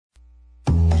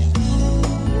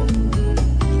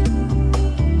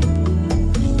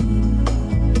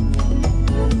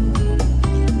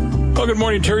good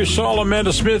morning. Terry Saul,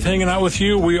 Amanda Smith hanging out with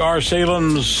you. We are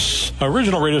Salem's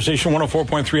original radio station,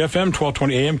 104.3 FM,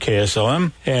 1220 AM,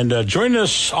 KSLM. And joining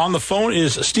us on the phone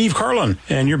is Steve Carlin.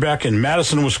 And you're back in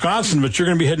Madison, Wisconsin, but you're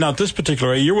going to be heading out this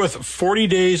particular way. You're with 40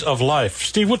 Days of Life.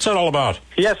 Steve, what's that all about?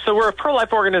 Yes, so we're a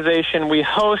pro-life organization. We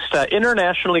host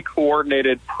internationally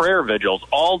coordinated prayer vigils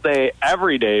all day,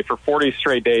 every day for 40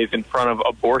 straight days in front of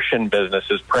abortion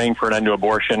businesses, praying for an end to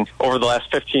abortion. Over the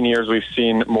last 15 years, we've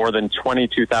seen more than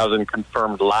 22,000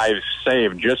 confirmed lives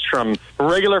saved just from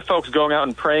regular folks going out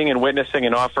and praying and witnessing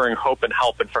and offering hope and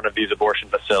help in front of these abortion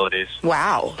facilities.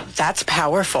 Wow, that's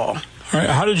powerful. All right,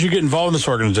 how did you get involved in this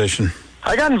organization?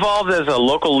 I got involved as a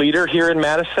local leader here in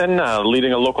Madison,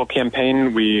 leading a local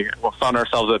campaign. We found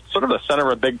ourselves at sort of the center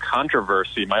of a big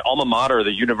controversy. My alma mater,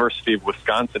 the University of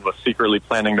Wisconsin, was secretly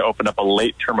planning to open up a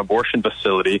late-term abortion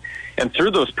facility. And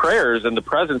through those prayers and the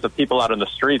presence of people out in the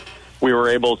streets, we were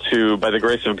able to, by the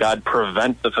grace of God,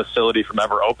 prevent the facility from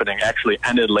ever opening, actually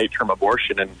ended late-term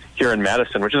abortion here in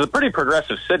Madison, which is a pretty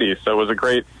progressive city. So it was a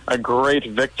great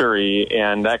victory,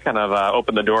 and that kind of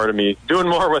opened the door to me doing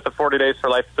more with the 40 Days for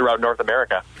Life throughout North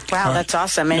America. Wow, that's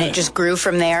awesome. And it just grew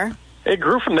from there? It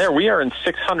grew from there. We are in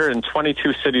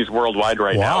 622 cities worldwide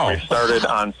right now. We started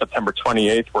on September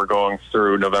 28th. We're going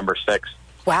through November 6th.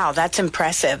 Wow, that's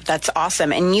impressive. That's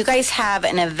awesome. And you guys have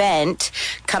an event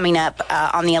coming up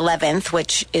on the 11th,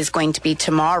 which is going to be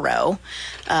tomorrow.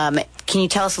 Can you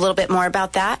tell us a little bit more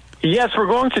about that? Yes, we're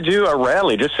going to do a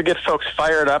rally just to get folks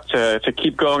fired up to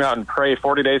keep going out and pray.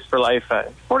 40 Days for Life.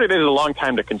 40 days is a long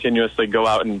time to continuously go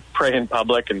out and pray in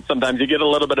public, and sometimes you get a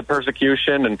little bit of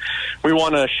persecution, and we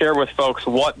want to share with folks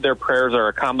what their prayers are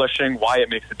accomplishing, why it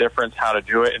makes a difference, how to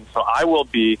do it. And so I will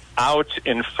be out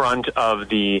in front of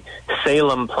the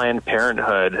Salem Planned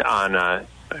Parenthood on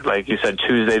like you said,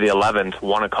 Tuesday the 11th,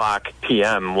 1 o'clock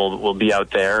p.m. We'll be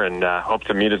out there and hope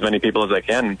to meet as many people as I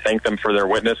can and thank them for their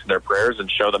witness and their prayers and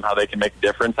show them how they can make a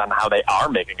difference on how they are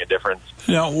making a difference.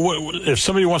 Now, if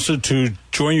somebody wants to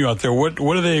join you out there, what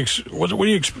are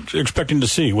you expecting to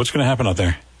see? What's going to happen out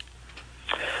there?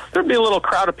 There'll be a little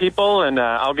crowd of people, and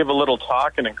I'll give a little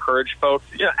talk and encourage folks.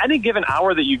 You know, any given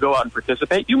hour that you go out and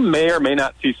participate, you may or may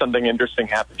not see something interesting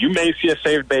happen. You may see a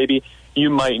saved baby. You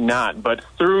might not, but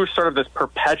through sort of this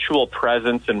perpetual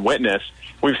presence and witness,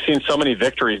 we've seen so many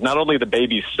victories. Not only the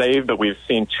babies saved, but we've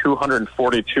seen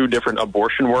 242 different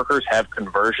abortion workers have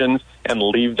conversions and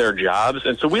leave their jobs.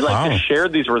 And so we like to share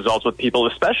these results with people,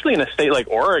 especially in a state like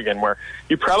Oregon, where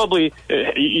you've got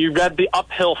the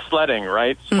uphill sledding,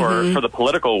 right, for the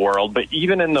political world. But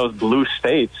even in those blue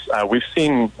states, we've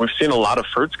seen a lot of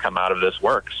fruits come out of this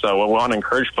work. So we want to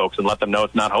encourage folks and let them know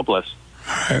it's not hopeless.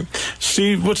 All right.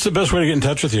 Steve, what's the best way to get in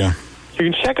touch with you? You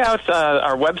can check out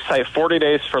our website,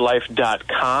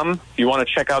 40daysforlife.com. If you want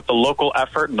to check out the local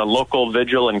effort and the local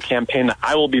vigil and campaign that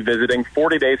I will be visiting,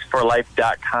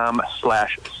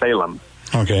 40daysforlife.com/Salem.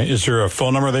 Okay. Is there a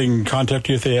phone number they can contact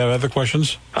you if they have other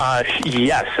questions?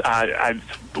 Yes. I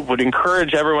would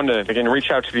encourage everyone to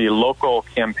reach out to the local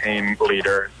campaign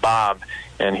leader, Bob,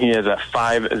 and he is at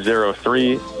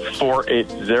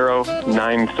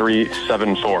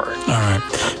 503-480-9374. All right.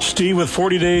 Steve, with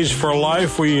 40 Days for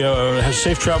Life, we have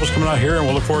safe travels coming out here, and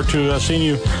we'll look forward to seeing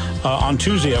you on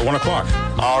Tuesday at 1 o'clock.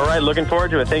 All right. Looking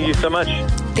forward to it. Thank you so much.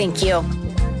 Thank you.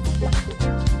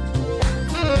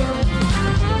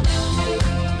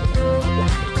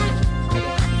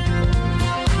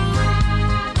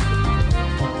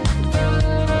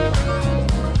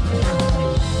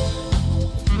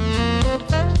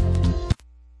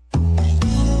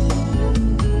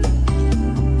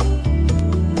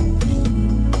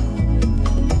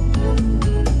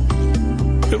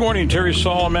 Good morning, Terry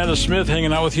Saul, Amanda Smith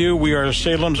hanging out with you. We are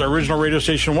Salem's original radio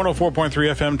station, 104.3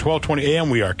 FM, 1220 AM.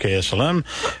 We are KSLM.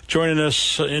 Joining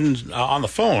us on the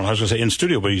phone, I was going to say in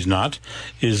studio, but he's not,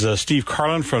 is Steve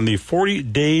Carlin from the 40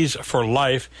 Days for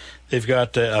Life. They've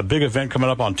got a big event coming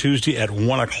up on Tuesday at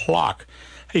 1 o'clock.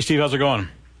 Hey, Steve, how's it going?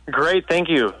 Great, thank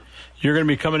you. You're going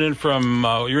to be coming in from,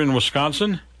 you're in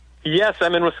Wisconsin? Yes,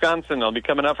 I'm in Wisconsin. I'll be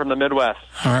coming up from the Midwest.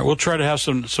 All right, we'll try to have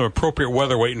some appropriate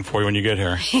weather waiting for you when you get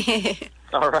here.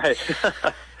 All right.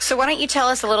 So why don't you tell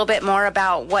us a little bit more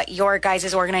about what your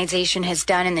guys' organization has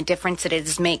done and the difference that it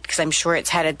has made, because I'm sure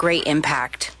it's had a great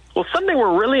impact. Well, something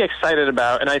we're really excited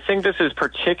about, and I think this is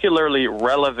particularly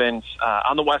relevant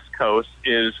on the West Coast,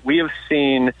 is we have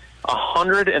seen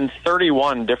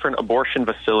 131 different abortion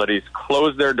facilities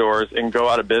close their doors and go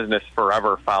out of business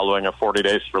forever following a 40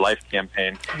 Days for Life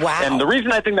campaign. Wow. And the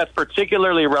reason I think that's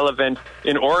particularly relevant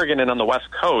in Oregon and on the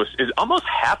West Coast is almost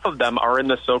half of them are in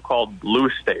the so-called blue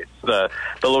states, the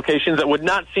locations that would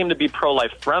not seem to be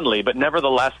pro-life friendly, but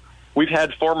nevertheless we've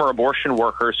had former abortion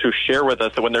workers who share with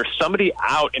us that when there's somebody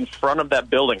out in front of that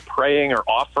building praying or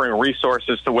offering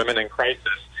resources to women in crisis,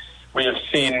 we have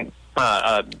seen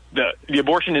the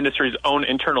abortion industry's own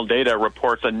internal data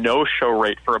reports a no-show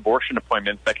rate for abortion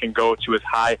appointments that can go to as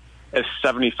high as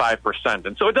 75%.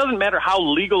 And so it doesn't matter how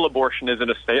legal abortion is in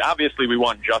a state. Obviously, we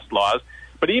want just laws.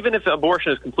 But even if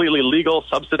abortion is completely legal,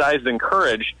 subsidized,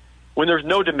 encouraged, when there's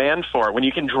no demand for it, when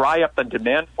you can dry up the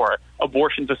demand for it,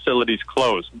 abortion facilities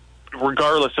close,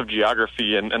 regardless of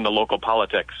geography and the local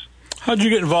politics. How'd you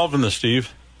get involved in this,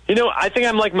 Steve? You know, I think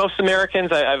I'm like most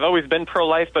Americans. I've always been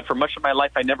pro-life, but for much of my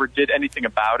life, I never did anything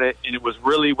about it. And it was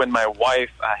really when my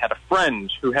wife had a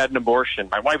friend who had an abortion.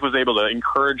 My wife was able to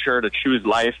encourage her to choose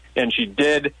life, and she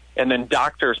did. And then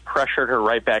doctors pressured her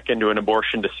right back into an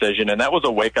abortion decision. And that was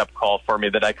a wake-up call for me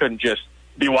that I couldn't just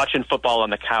be watching football on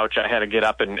the couch. I had to get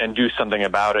up and do something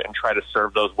about it and try to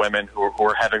serve those women who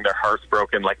were having their hearts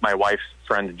broken, like my wife's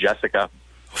friend, Jessica.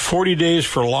 40 Days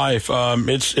for Life.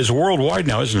 It's worldwide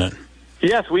now, isn't it?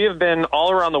 Yes, we have been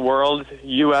all around the world,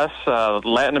 U.S.,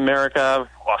 Latin America,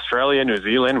 Australia, New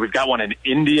Zealand. We've got one in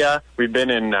India. We've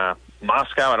been in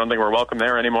Moscow. I don't think we're welcome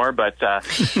there anymore, but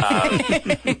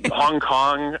Hong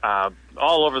Kong,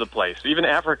 all over the place. Even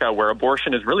Africa, where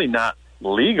abortion is really not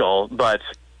legal, but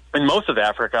in most of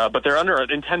Africa, but they're under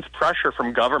intense pressure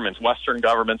from governments, Western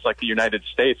governments like the United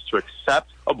States, to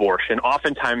accept abortion.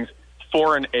 Oftentimes,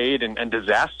 foreign aid and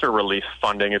disaster relief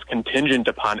funding is contingent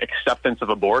upon acceptance of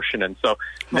abortion. And so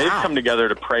they've come together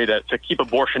to pray to keep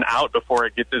abortion out before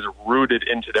it gets as rooted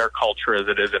into their culture as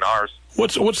it is in ours.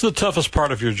 What's the toughest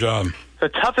part of your job? The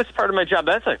toughest part of my job,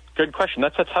 that's a good question.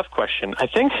 That's a tough question. I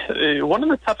think one of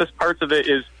the toughest parts of it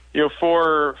is,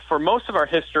 for most of our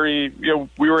history,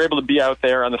 we were able to be out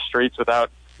there on the streets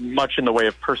without much in the way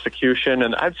of persecution.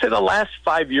 And I'd say the last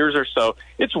 5 years or so,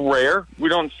 it's rare. We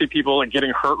don't see people getting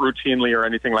hurt routinely or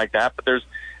anything like that, but there's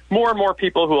more and more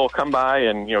people who will come by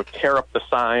and, tear up the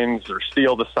signs or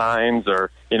steal the signs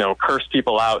or, curse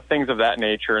people out, things of that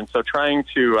nature. And so trying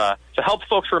to help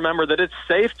folks remember that it's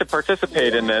safe to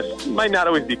participate in this. It might not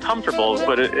always be comfortable,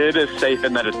 but it is safe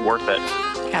and that it's worth it.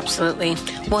 Absolutely.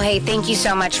 Well, hey, thank you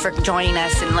so much for joining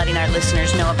us and letting our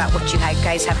listeners know about what you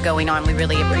guys have going on. We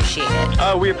really appreciate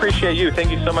it. We appreciate you.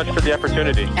 Thank you so much for the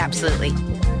opportunity. Absolutely.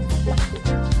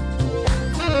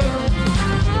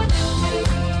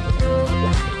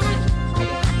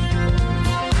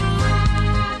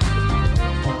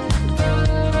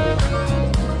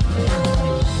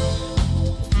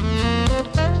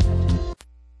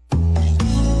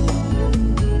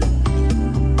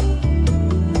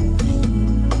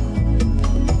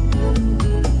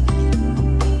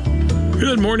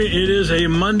 Good morning. It is a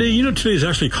Monday. Today is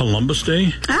actually Columbus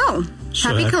Day. Oh,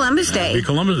 happy Columbus Day. Happy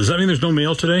Columbus. Does that mean there's no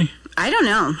mail today? I don't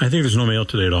know. I think there's no mail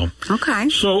today at all. Okay.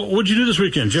 So what'd you do this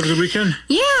weekend? Did you have a good weekend?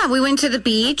 Yeah, we went to the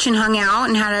beach and hung out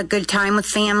and had a good time with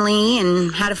family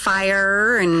and had a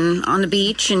fire and on the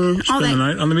beach and all that. Spend the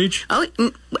night on the beach? Oh,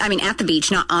 I mean at the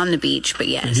beach, not on the beach, but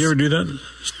yes. Did you ever do that?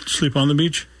 Sleep on the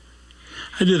beach?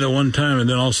 I did that one time, and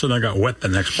then all of a sudden I got wet the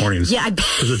next morning. Yeah, I bet.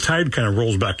 Because the tide kind of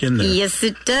rolls back in there. Yes,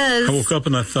 it does. I woke up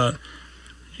and I thought,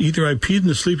 either I peed in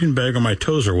the sleeping bag or my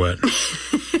toes are wet.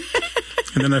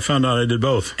 And then I found out I did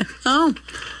both. Oh.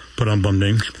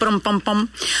 Ba-dum-bum-ding.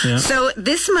 Ba-dum-bum-bum. Yeah. So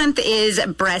this month is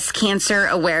Breast Cancer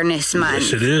Awareness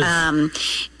Month. Yes, it is.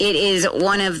 It is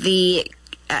one of the...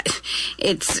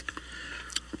 it's...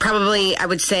 Probably, I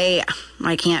would say,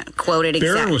 I can't quote it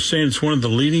exactly. Barron was saying it's one of the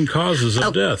leading causes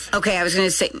of death. Okay, I was going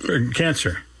to say...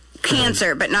 Cancer.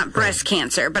 Cancer, but not breast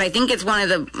cancer. But I think it's one of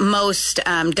the most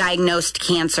diagnosed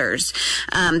cancers.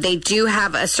 They do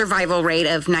have a survival rate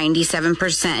of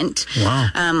 97%,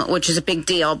 wow. Which is a big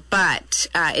deal. But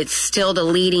it's still the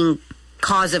leading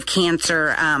cause of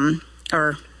cancer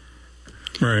or...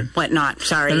 Right. Whatnot.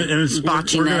 Sorry, and it's,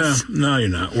 botching this. No, you're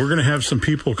not. We're going to have some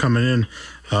people coming in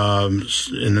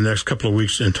the next couple of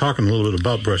weeks and talking a little bit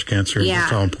about breast cancer. Yeah.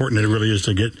 And how important it really is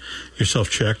to get yourself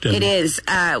checked. And it is.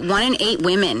 1 in 8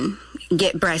 women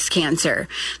get breast cancer.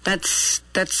 That's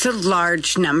a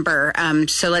large number.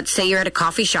 So let's say you're at a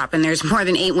coffee shop and there's more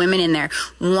than 8 women in there.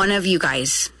 One of you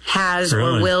guys has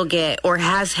or will get or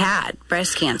has had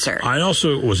breast cancer. I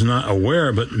also was not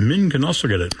aware, but men can also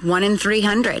get it. 1 in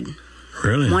 300.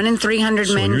 Really? 1 in 300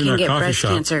 men can get breast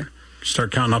cancer.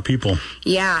 Start counting out people.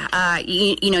 Yeah.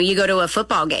 You go to a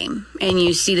football game and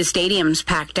you see the stadiums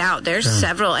packed out. There's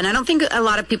several. And I don't think a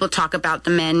lot of people talk about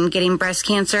the men getting breast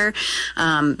cancer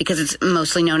because it's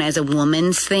mostly known as a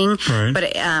woman's thing. Right.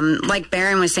 But like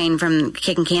Barron was saying from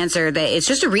Kicking Cancer, that it's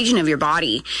just a region of your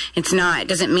body. It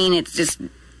doesn't mean it's just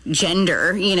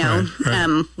gender, you know.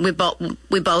 Right.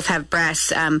 We both have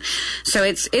breasts, so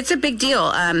it's a big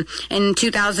deal. In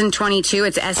 2022,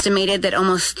 it's estimated that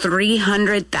almost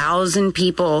 300,000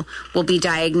 people will be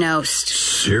diagnosed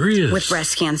Serious? with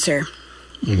breast cancer.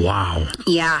 Wow.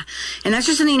 Yeah, and that's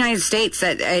just in the United States.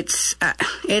 That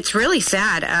it's really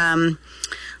sad.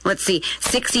 Let's see,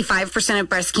 65% of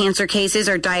breast cancer cases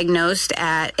are diagnosed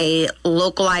at a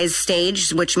localized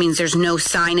stage, which means there's no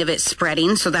sign of it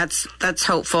spreading. So that's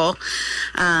hopeful.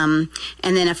 And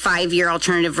then a 5-year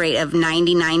alternative rate of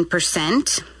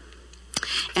 99%.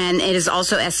 And it is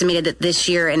also estimated that this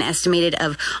year, an estimated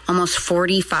of almost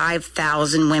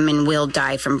 45,000 women will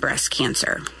die from breast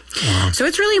cancer. Wow. So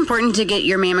it's really important to get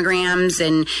your mammograms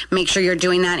and make sure you're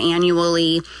doing that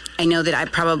annually. I know that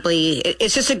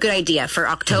it's just a good idea for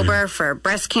October for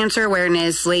breast cancer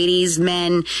awareness. Ladies,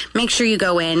 men, make sure you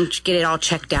go in, get it all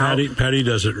checked out. Patty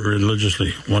does it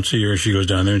religiously. Once a year, she goes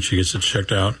down there and she gets it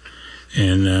checked out.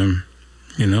 And,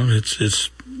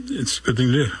 it's a good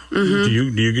thing to do.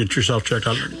 Mm-hmm. Do you get yourself checked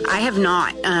out? I have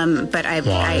not, but I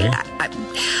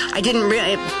didn't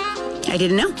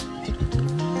know.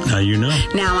 Now you know.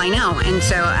 Now I know. And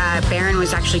so Barron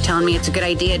was actually telling me it's a good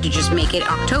idea to just make it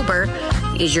October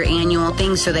is your annual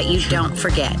thing so that you don't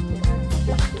forget.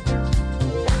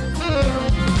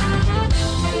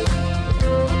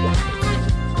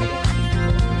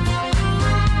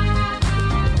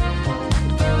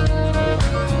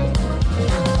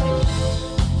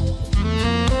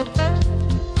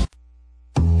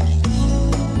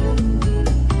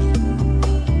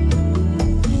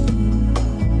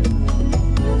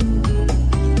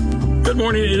 Good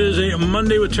morning. It is a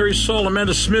Monday with Terry Saul,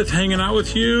 Amanda Smith hanging out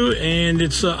with you, and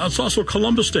it's also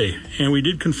Columbus Day, and we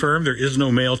did confirm there is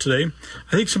no mail today.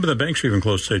 I think some of the banks are even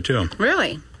closed today, too.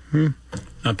 Really?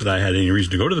 Not that I had any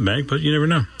reason to go to the bank, but you never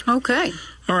know. Okay.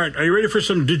 All right. Are you ready for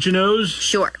some Did You Knows?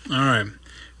 Sure. All right.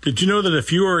 Did you know that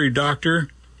if you are a doctor,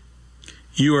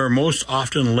 you are most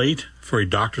often late for a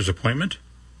doctor's appointment?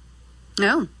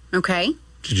 Oh, okay.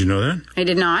 Did you know that? I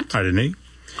did not. I didn't.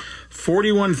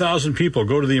 41,000 people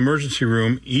go to the emergency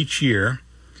room each year,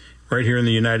 right here in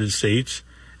the United States,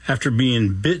 after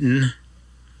being bitten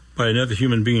by another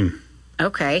human being.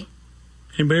 Okay.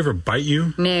 Anybody ever bite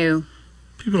you? No.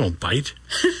 People don't bite.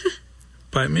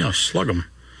 Bite me, I'll slug them.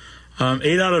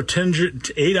 8 out of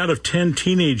 10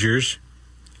 teenagers,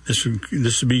 this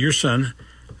would be your son,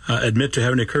 admit to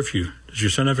having a curfew. Does your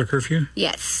son have a curfew?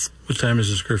 Yes. What time is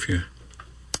his curfew?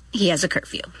 He has a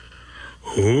curfew.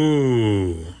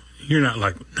 Ooh. You're not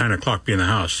like 9 o'clock be in the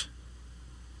house.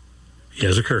 He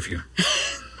has a curfew.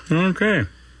 Okay.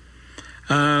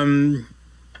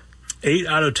 8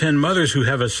 out of 10 mothers who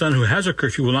have a son who has a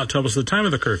curfew will not tell us the time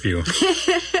of the curfew.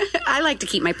 I like to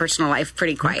keep my personal life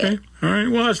pretty quiet. Okay. All right.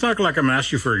 Well, it's not like I'm going to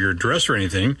ask you for your address or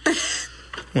anything.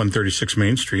 136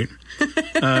 Main Street.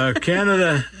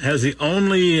 Canada has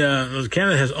only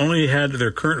had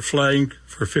their current flag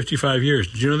for 55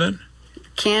 years. Did you know that?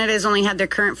 Canada's only had their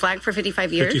current flag for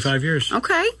 55 years? 55 years.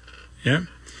 Okay. Yeah.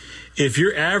 If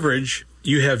you're average,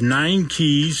 you have 9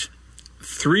 keys.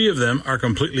 3 of them are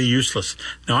completely useless.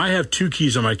 Now, I have 2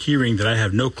 keys on my key ring that I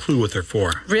have no clue what they're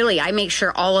for. Really? I make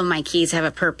sure all of my keys have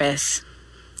a purpose.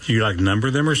 Do you, number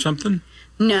them or something?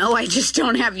 No, I just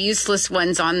don't have useless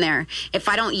ones on there. If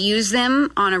I don't use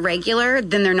them on a regular,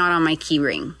 then they're not on my key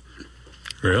ring.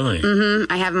 Really?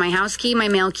 Mm-hmm. I have my house key, my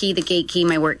mail key, the gate key,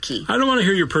 my work key. I don't want to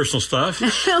hear your personal stuff.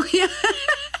 Oh, yeah.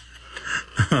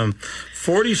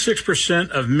 46%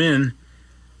 of men...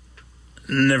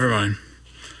 Never mind.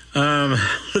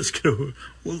 Let's go.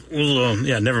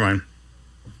 Never mind.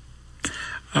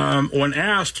 When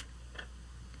asked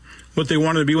what they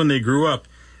wanted to be when they grew up,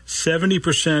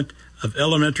 70% of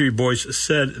elementary boys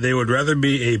said they would rather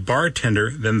be a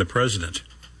bartender than the president.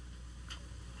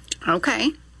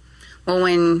 Okay. Well,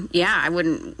 I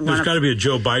wouldn't want to... There's got to be a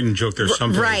Joe Biden joke there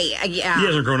someplace. Right, yeah. He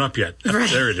hasn't grown up yet. Right.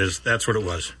 There it is. That's what it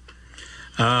was.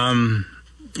 Where are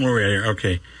we at here?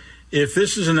 Okay. If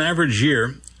this is an average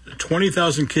year,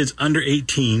 20,000 kids under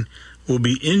 18 will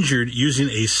be injured using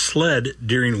a sled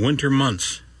during winter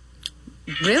months.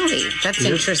 Really? That's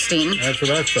interesting. That's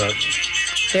what I thought.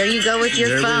 There you go with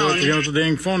your phone. There we go with the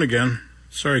dang phone again.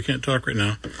 Sorry, I can't talk right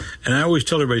now. And I always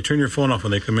tell everybody, turn your phone off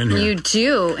when they come in here. You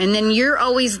do. And then you're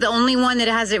always the only one that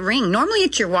has it ring. Normally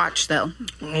it's your watch, though.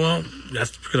 Well,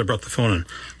 that's because I brought the phone in.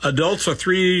 Adults are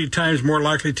 3 times more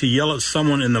likely to yell at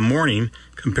someone in the morning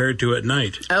compared to at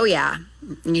night. Oh, yeah.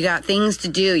 You got things to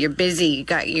do. You're busy. You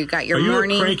got your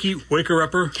morning. Are you a cranky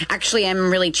waker-upper? Actually, I'm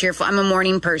really cheerful. I'm a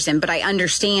morning person, but I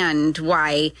understand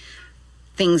why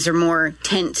things are more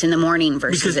tense in the morning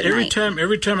versus at night.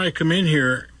 Every time I come in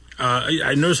here,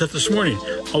 I noticed that this morning.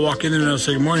 I'll walk in there and I'll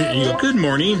say good morning, and you go, good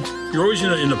morning. You're always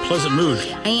in a pleasant mood.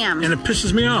 I am. And it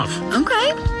pisses me off.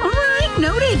 Okay. All right.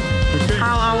 Noted. Okay.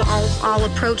 I'll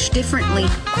approach differently.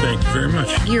 Thank you very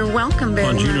much. You're welcome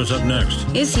very much. Bongino's up next.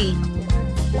 Is he?